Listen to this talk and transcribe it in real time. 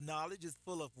knowledge, it's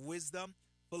full of wisdom,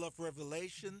 full of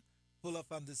revelation, full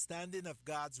of understanding of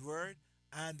God's word,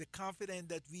 and the confidence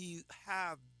that we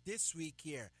have this week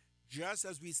here, just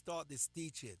as we start this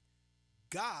teaching.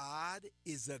 God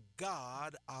is a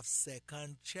God of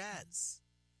second chance.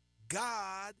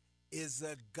 God is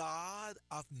a God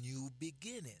of new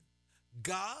beginning.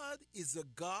 God is a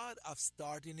God of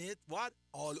starting it what?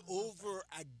 All over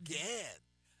again.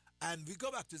 And we go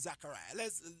back to Zechariah.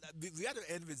 We got to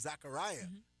end with Zechariah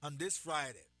on this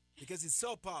Friday because it's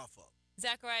so powerful.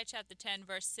 Zechariah chapter 10,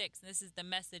 verse 6. This is the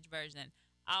Message version.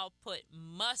 I'll put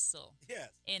muscle Yes.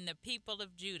 in the people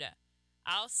of Judah.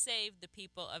 I'll save the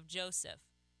people of Joseph.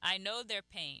 I know their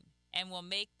pain and will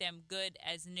make them good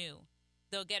as new.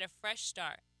 They'll get a fresh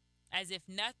start, as if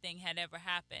nothing had ever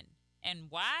happened. And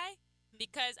why?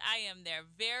 Because I am their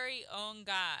very own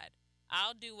God.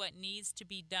 I'll do what needs to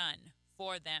be done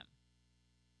for them.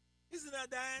 Isn't that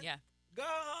Diane? Yeah.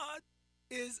 God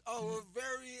is our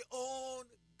very own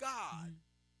God.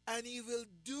 And he will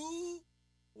do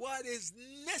what is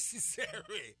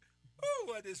necessary. Oh,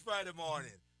 what is Friday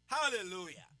morning?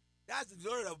 Hallelujah. That's the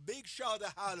word, a big shout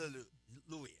of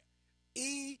hallelujah.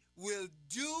 He will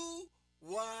do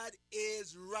what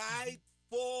is right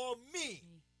for me.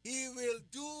 He will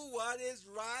do what is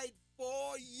right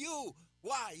for you.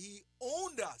 Why? He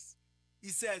owned us. He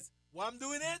says, well, I'm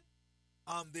doing it.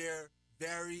 I'm their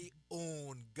very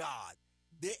own God.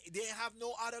 They have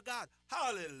no other God.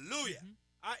 Hallelujah.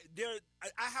 I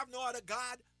have no other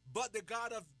God but the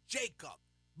God of Jacob,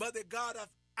 but the God of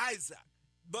Isaac,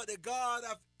 but the God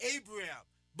of Abraham,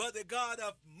 but the God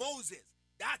of Moses.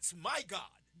 That's my God.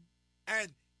 And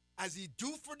as he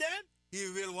do for them, he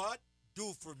will what?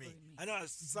 Do for me. I know I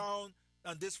sound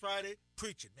on this Friday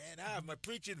preaching. Man, I have my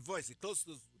preaching voice. It close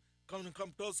to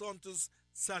come close on to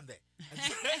Sunday.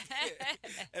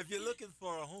 If you're looking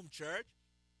for a home church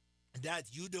that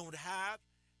you don't have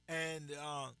and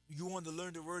you want to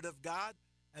learn the Word of God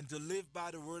and to live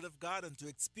by the Word of God and to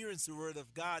experience the Word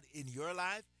of God in your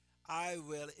life, I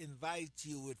will invite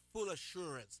you with full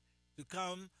assurance to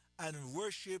come and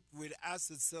worship with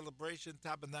us at Celebration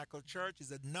Tabernacle Church.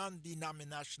 It's a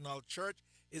non-denominational church.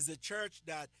 It's a church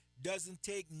that doesn't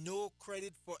take no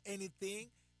credit for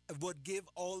anything, but give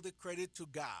all the credit to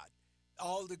God.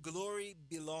 All the glory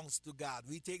belongs to God.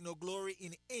 We take no glory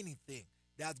in anything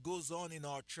that goes on in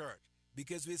our church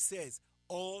because it says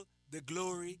all the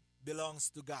glory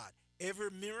belongs to God. Every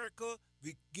miracle,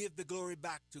 we give the glory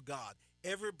back to God.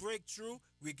 Every breakthrough,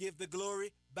 we give the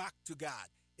glory back to God.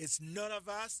 It's none of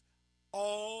us,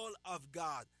 all of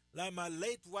God. Like my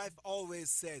late wife always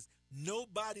says,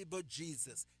 nobody but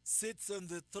Jesus sits on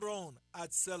the throne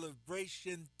at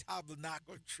Celebration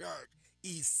Tabernacle Church.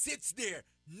 He sits there.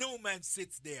 No man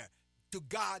sits there. To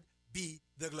God be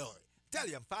the glory. Tell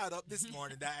you, I'm fired up this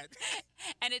morning, Dad.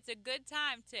 And it's a good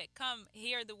time to come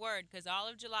hear the word because all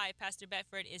of July, Pastor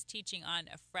Bedford is teaching on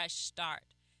a fresh start.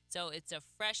 So it's a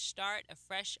fresh start, a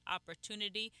fresh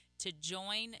opportunity to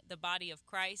join the body of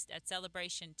Christ at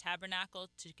Celebration Tabernacle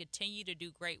to continue to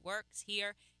do great works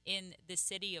here in the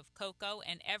city of Cocoa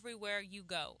and everywhere you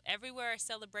go. Everywhere a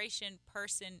celebration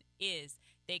person is,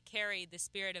 they carry the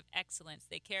spirit of excellence.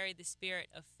 They carry the spirit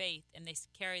of faith, and they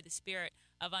carry the spirit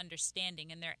of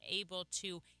understanding, and they're able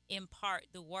to impart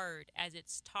the word as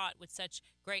it's taught with such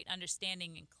great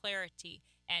understanding and clarity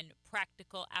and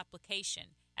practical application.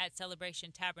 At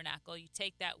Celebration Tabernacle, you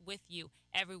take that with you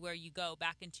everywhere you go,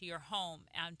 back into your home,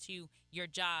 to your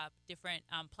job, different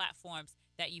platforms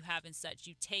that you have and such.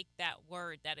 You take that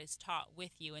word that is taught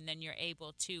with you, and then you're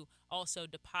able to also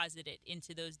deposit it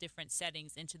into those different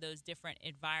settings, into those different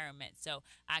environments. So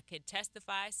I could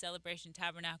testify Celebration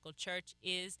Tabernacle Church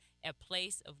is a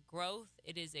place of growth.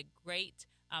 It is a great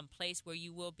place where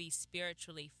you will be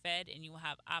spiritually fed and you will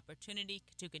have opportunity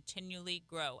to continually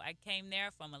grow. I came there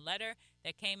from a letter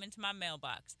that came into my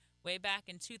mailbox way back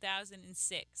in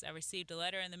 2006. I received a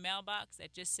letter in the mailbox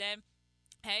that just said,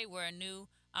 hey, we're a new,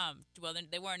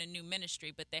 they weren't a new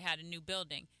ministry, but they had a new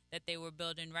building that they were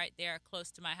building right there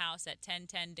close to my house at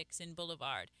 1010 Dixon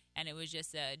Boulevard. And it was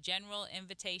just a general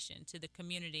invitation to the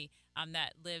community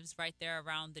that lives right there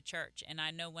around the church. And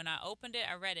I know when I opened it,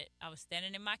 I read it. I was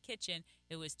standing in my kitchen.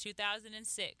 It was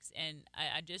 2006. And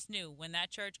I just knew when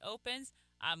that church opens,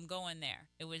 I'm going there.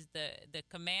 It was the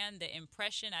command, the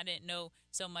impression. I didn't know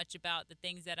so much about the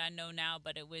things that I know now,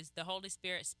 but it was the Holy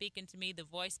Spirit speaking to me, the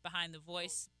voice behind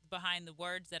the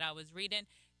words that I was reading,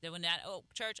 that when that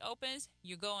church opens,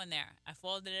 you're going there. I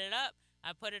folded it up.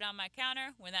 I put it on my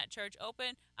counter. When that church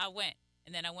opened, I went.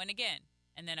 And then I went again.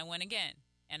 And then I went again.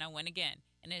 And I went again.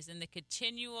 And it's in the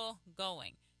continual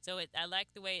going. So I like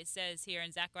the way it says here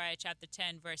in Zechariah chapter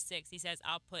 10, verse 6. He says,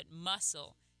 I'll put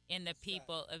muscle in the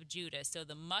people of Judah. So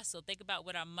the muscle, think about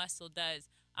what our muscle does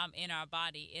in our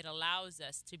body. It allows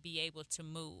us to be able to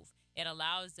move. It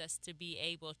allows us to be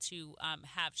able to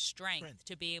have strength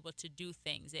to be able to do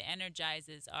things. It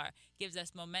energizes gives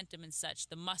us momentum and such.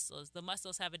 The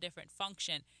muscles have a different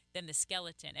function than the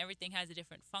skeleton. Everything has a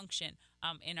different function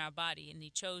in our body. And he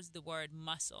chose the word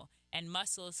muscle. And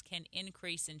muscles can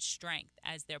increase in strength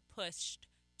as they're pushed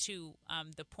to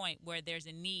the point where there's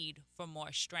a need for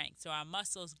more strength. So our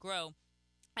muscles grow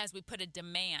as we put a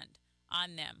demand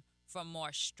on them for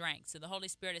more strength. So the Holy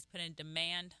Spirit is putting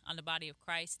demand on the body of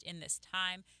Christ in this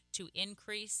time to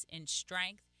increase in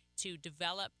strength, to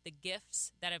develop the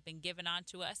gifts that have been given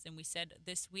unto us. And we said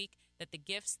this week that the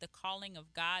gifts, the calling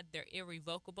of God, they're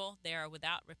irrevocable. They are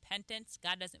without repentance.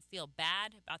 God doesn't feel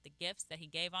bad about the gifts that he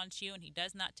gave unto you, and he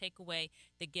does not take away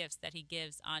the gifts that he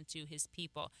gives unto his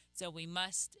people. So we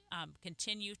must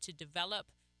continue to develop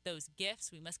those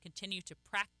gifts. We must continue to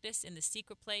practice in the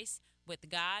secret place with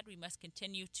God. We must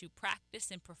continue to practice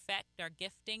and perfect our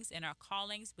giftings and our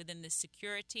callings within the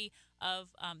security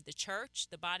of the church,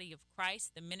 the body of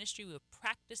Christ, the ministry. We will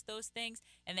practice those things,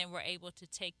 and then we're able to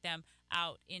take them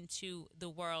out into the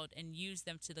world and use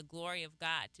them to the glory of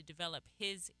God to develop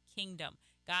his kingdom.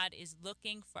 God is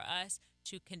looking for us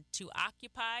to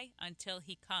occupy until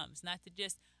he comes, not to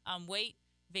just wait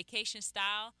vacation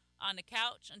style on the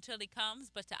couch until he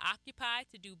comes, but to occupy,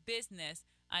 to do business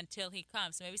until he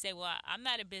comes. So maybe say, well, I'm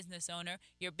not a business owner.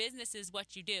 Your business is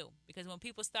what you do. Because when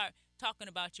people start talking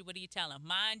about you, what do you tell them?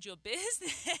 Mind your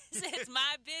business. It's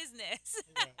my business.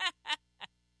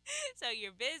 So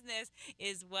your business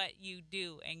is what you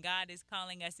do, and God is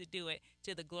calling us to do it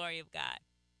to the glory of God.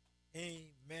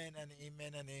 Amen and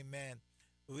amen and amen.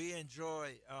 We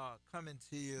enjoy coming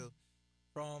to you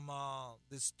from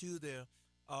the studio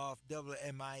of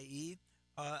WMIE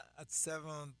at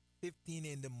 7:15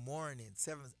 in the morning.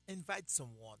 Invite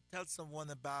someone. Tell someone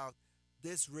about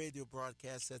this radio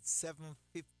broadcast at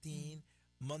 7:15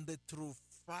 Monday through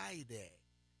Friday.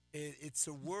 It's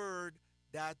a word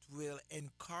that will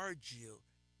encourage you,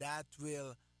 that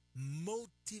will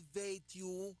motivate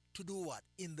you to do what?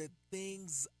 In the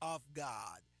things of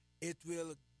God. It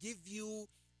will give you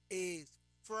a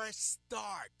fresh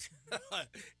start.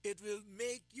 It will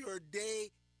make your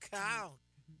day count.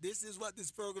 This is what this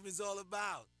program is all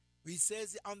about. We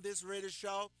says on this radio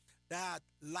show that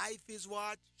life is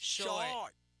what?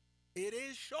 Short. It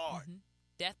is short. Mm-hmm.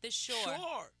 Death is short.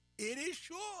 Short. It is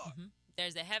short. Mm-hmm.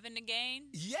 There's a heaven to gain,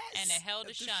 yes, and a hell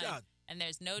to shun, and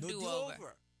there's no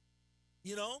do-over.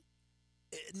 You know,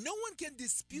 no one can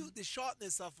dispute the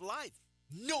shortness of life.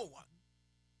 No one.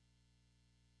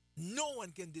 No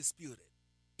one can dispute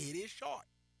it. It is short.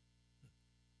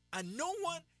 And no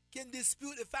one can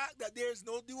dispute the fact that there's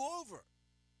no do-over.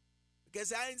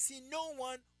 Because I ain't seen no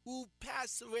one who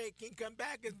passed away can come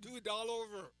back and do it all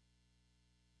over.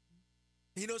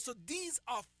 You know, so these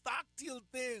are factual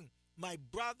things, my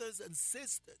brothers and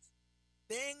sisters.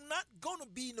 There ain't not going to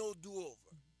be no do-over.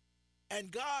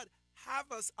 And God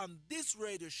have us on this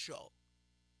radio show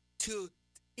to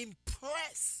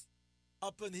impress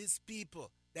upon his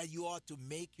people that you ought to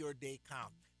make your day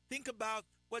count. Think about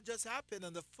what just happened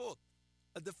on the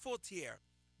 4th year,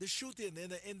 the shooting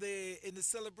in the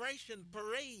celebration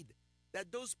parade,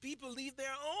 that those people leave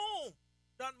their home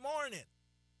that morning.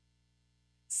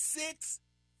 6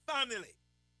 family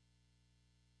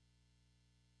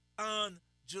on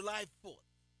July 4th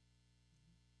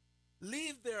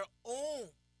leave their home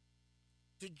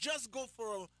to just go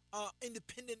for an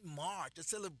independent march, a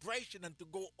celebration, and to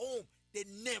go home. They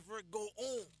never go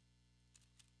home.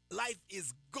 Life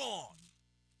is gone.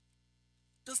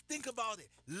 Just think about it.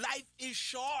 Life is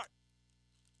short.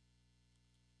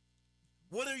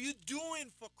 What are you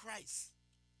doing for Christ?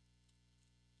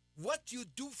 What you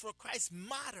do for Christ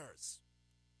matters.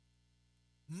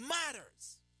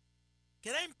 Matters.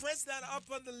 Can I impress that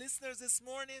upon the listeners this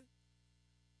morning?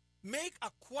 Make a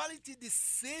quality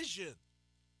decision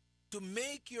to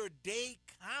make your day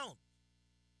count,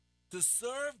 to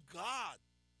serve God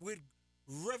with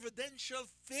reverential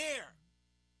fear.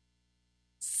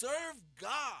 Serve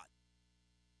God.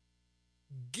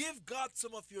 Give God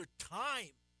some of your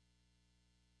time.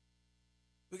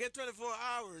 We get 24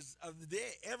 hours of the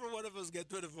day. Every one of us get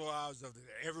 24 hours of the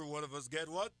day. Every one of us get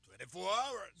what? 24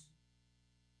 hours.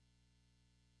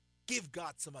 Give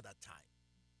God some of that time.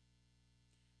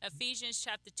 Ephesians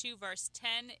chapter 2, verse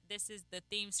 10. This is the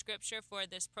theme scripture for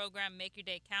this program, Make Your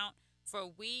Day Count. For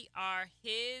we are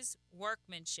his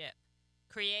workmanship,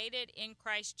 created in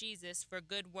Christ Jesus for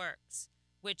good works,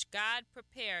 which God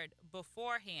prepared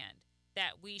beforehand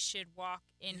that we should walk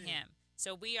in him.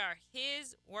 So we are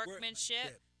his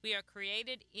workmanship. We are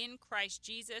created in Christ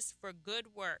Jesus for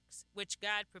good works, which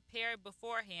God prepared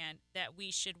beforehand that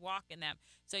we should walk in them.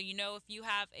 So, if you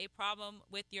have a problem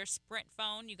with your Sprint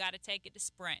phone, you got to take it to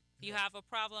Sprint. If you have a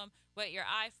problem with your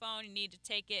iPhone, you need to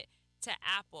take it to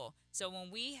Apple. So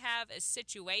when we have a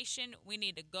situation, we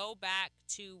need to go back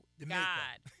to The God,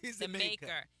 maker. He's the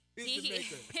maker. He's the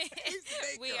maker. He's the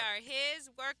maker. We are his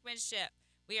workmanship.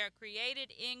 We are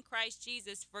created in Christ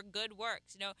Jesus for good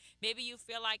works. Maybe you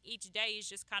feel like each day is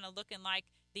just kind of looking like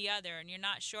the other, and you're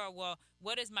not sure, well,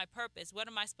 what is my purpose? What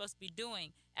am I supposed to be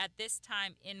doing at this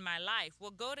time in my life?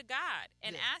 Well, go to God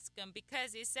and ask him,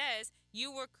 because it says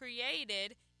you were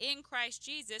created in Christ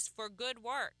Jesus for good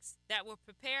works that were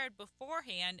prepared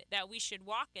beforehand that we should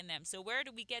walk in them. So where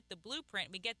do we get the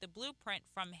blueprint? We get the blueprint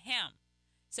from him.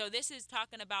 So this is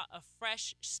talking about a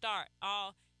fresh start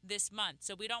all this month.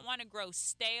 So we don't want to grow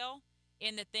stale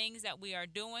in the things that we are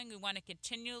doing. We want to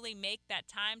continually make that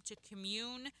time to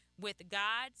commune with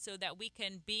God so that we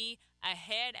can be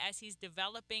ahead as he's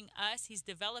developing us. He's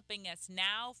developing us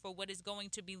now for what is going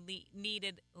to be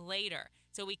needed later.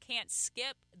 So we can't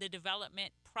skip the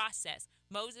development process.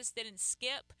 Moses didn't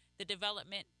skip the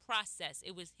development process.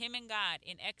 It was him and God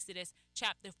in Exodus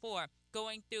chapter 4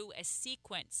 going through a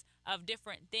sequence of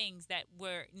different things that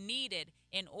were needed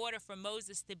in order for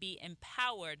Moses to be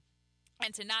empowered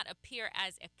and to not appear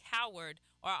as a coward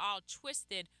or all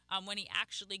twisted when he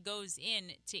actually goes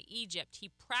in to Egypt.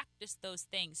 He practiced those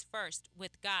things first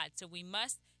with God. So we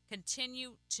must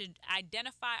continue to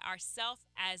identify ourselves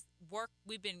as work.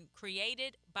 We've been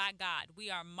created by God. We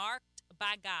are marked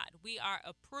by God. We are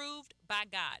approved by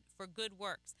God for good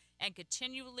works, and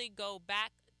continually go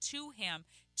back to him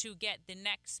to get the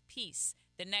next piece,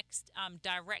 the next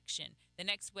direction, the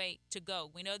next way to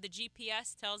go. We know the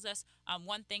GPS tells us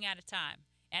one thing at a time.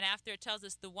 And after it tells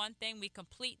us the one thing, we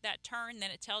complete that turn,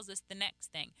 then it tells us the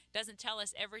next thing. It doesn't tell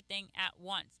us everything at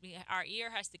once. Our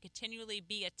ear has to continually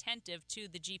be attentive to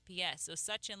the GPS. So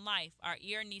such in life, our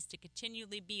ear needs to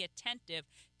continually be attentive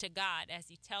to God as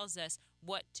he tells us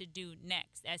what to do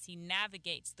next, as he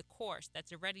navigates the course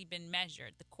that's already been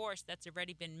measured, the course that's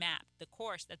already been mapped, the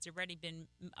course that's already been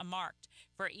marked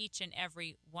for each and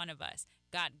every one of us.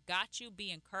 God got you. Be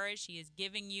encouraged. He is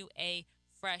giving you a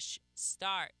fresh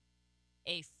start.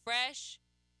 A fresh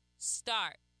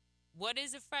start. What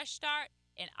is a fresh start?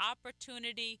 An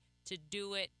opportunity to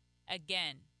do it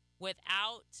again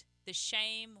without the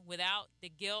shame, without the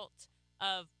guilt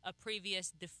of a previous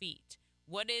defeat.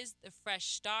 What is the fresh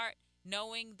start?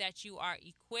 Knowing that you are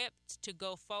equipped to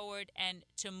go forward and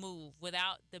to move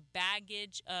without the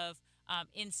baggage of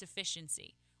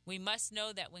insufficiency. We must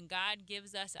know that when God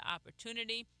gives us an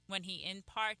opportunity, when he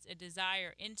imparts a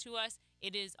desire into us,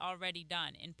 it is already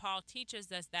done. And Paul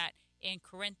teaches us that in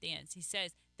Corinthians. He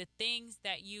says, the things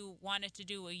that you wanted to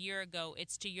do a year ago,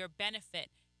 it's to your benefit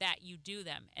that you do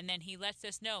them. And then he lets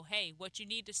us know, hey, what you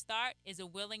need to start is a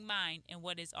willing mind and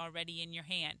what is already in your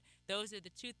hand. Those are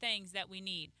the two things that we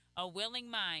need, a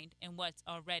willing mind and what's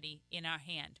already in our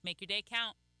hand. Make your day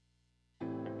count.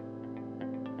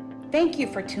 Thank you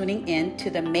for tuning in to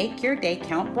the Make Your Day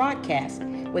Count broadcast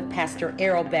with Pastor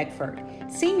Errol Beckford,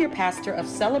 Senior Pastor of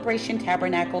Celebration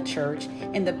Tabernacle Church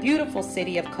in the beautiful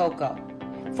city of Cocoa.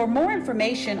 For more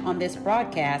information on this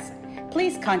broadcast,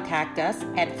 please contact us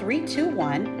at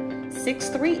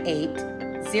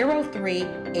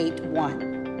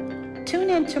 321-638-0381. Tune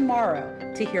in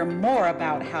tomorrow to hear more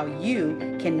about how you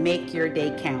can make your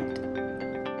day count.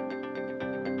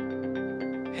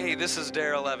 Hey, this is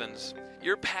Daryl Evans.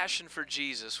 Your passion for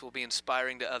Jesus will be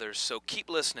inspiring to others, so keep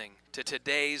listening to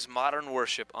today's Modern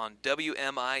Worship on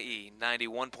WMIE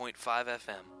 91.5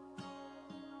 FM.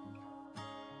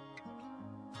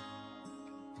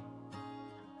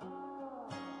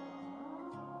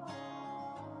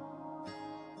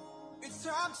 It's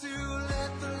time to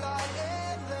let the light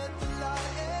in, let the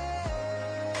light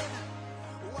in.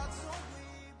 What's so we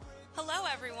bring... Hello,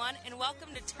 everyone, and welcome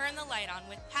to Turn the Light On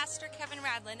with Pastor Kevin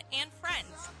Radlin and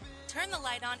friends. Turn the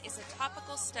Light On is a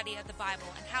topical study of the Bible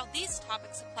and how these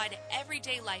topics apply to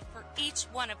everyday life for each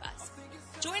one of us.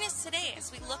 Join us today as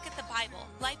we look at the Bible,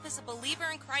 life as a believer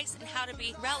in Christ, and how to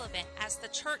be relevant as the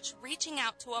church reaching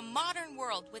out to a modern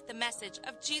world with the message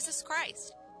of Jesus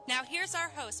Christ. Now here's our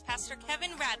host, Pastor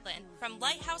Kevin Radlin from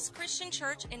Lighthouse Christian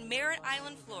Church in Merritt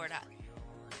Island, Florida.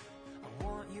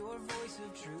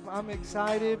 I'm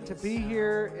excited to be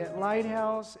here at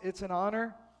Lighthouse. It's an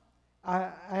honor. I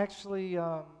actually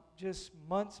just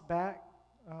months back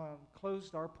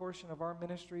closed our portion of our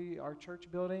ministry, our church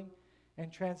building,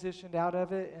 and transitioned out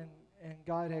of it, and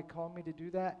God had called me to do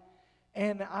that.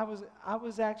 And I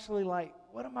was actually like,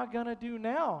 what am I going to do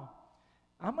now?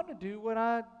 I'm going to do what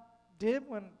I did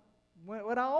when what I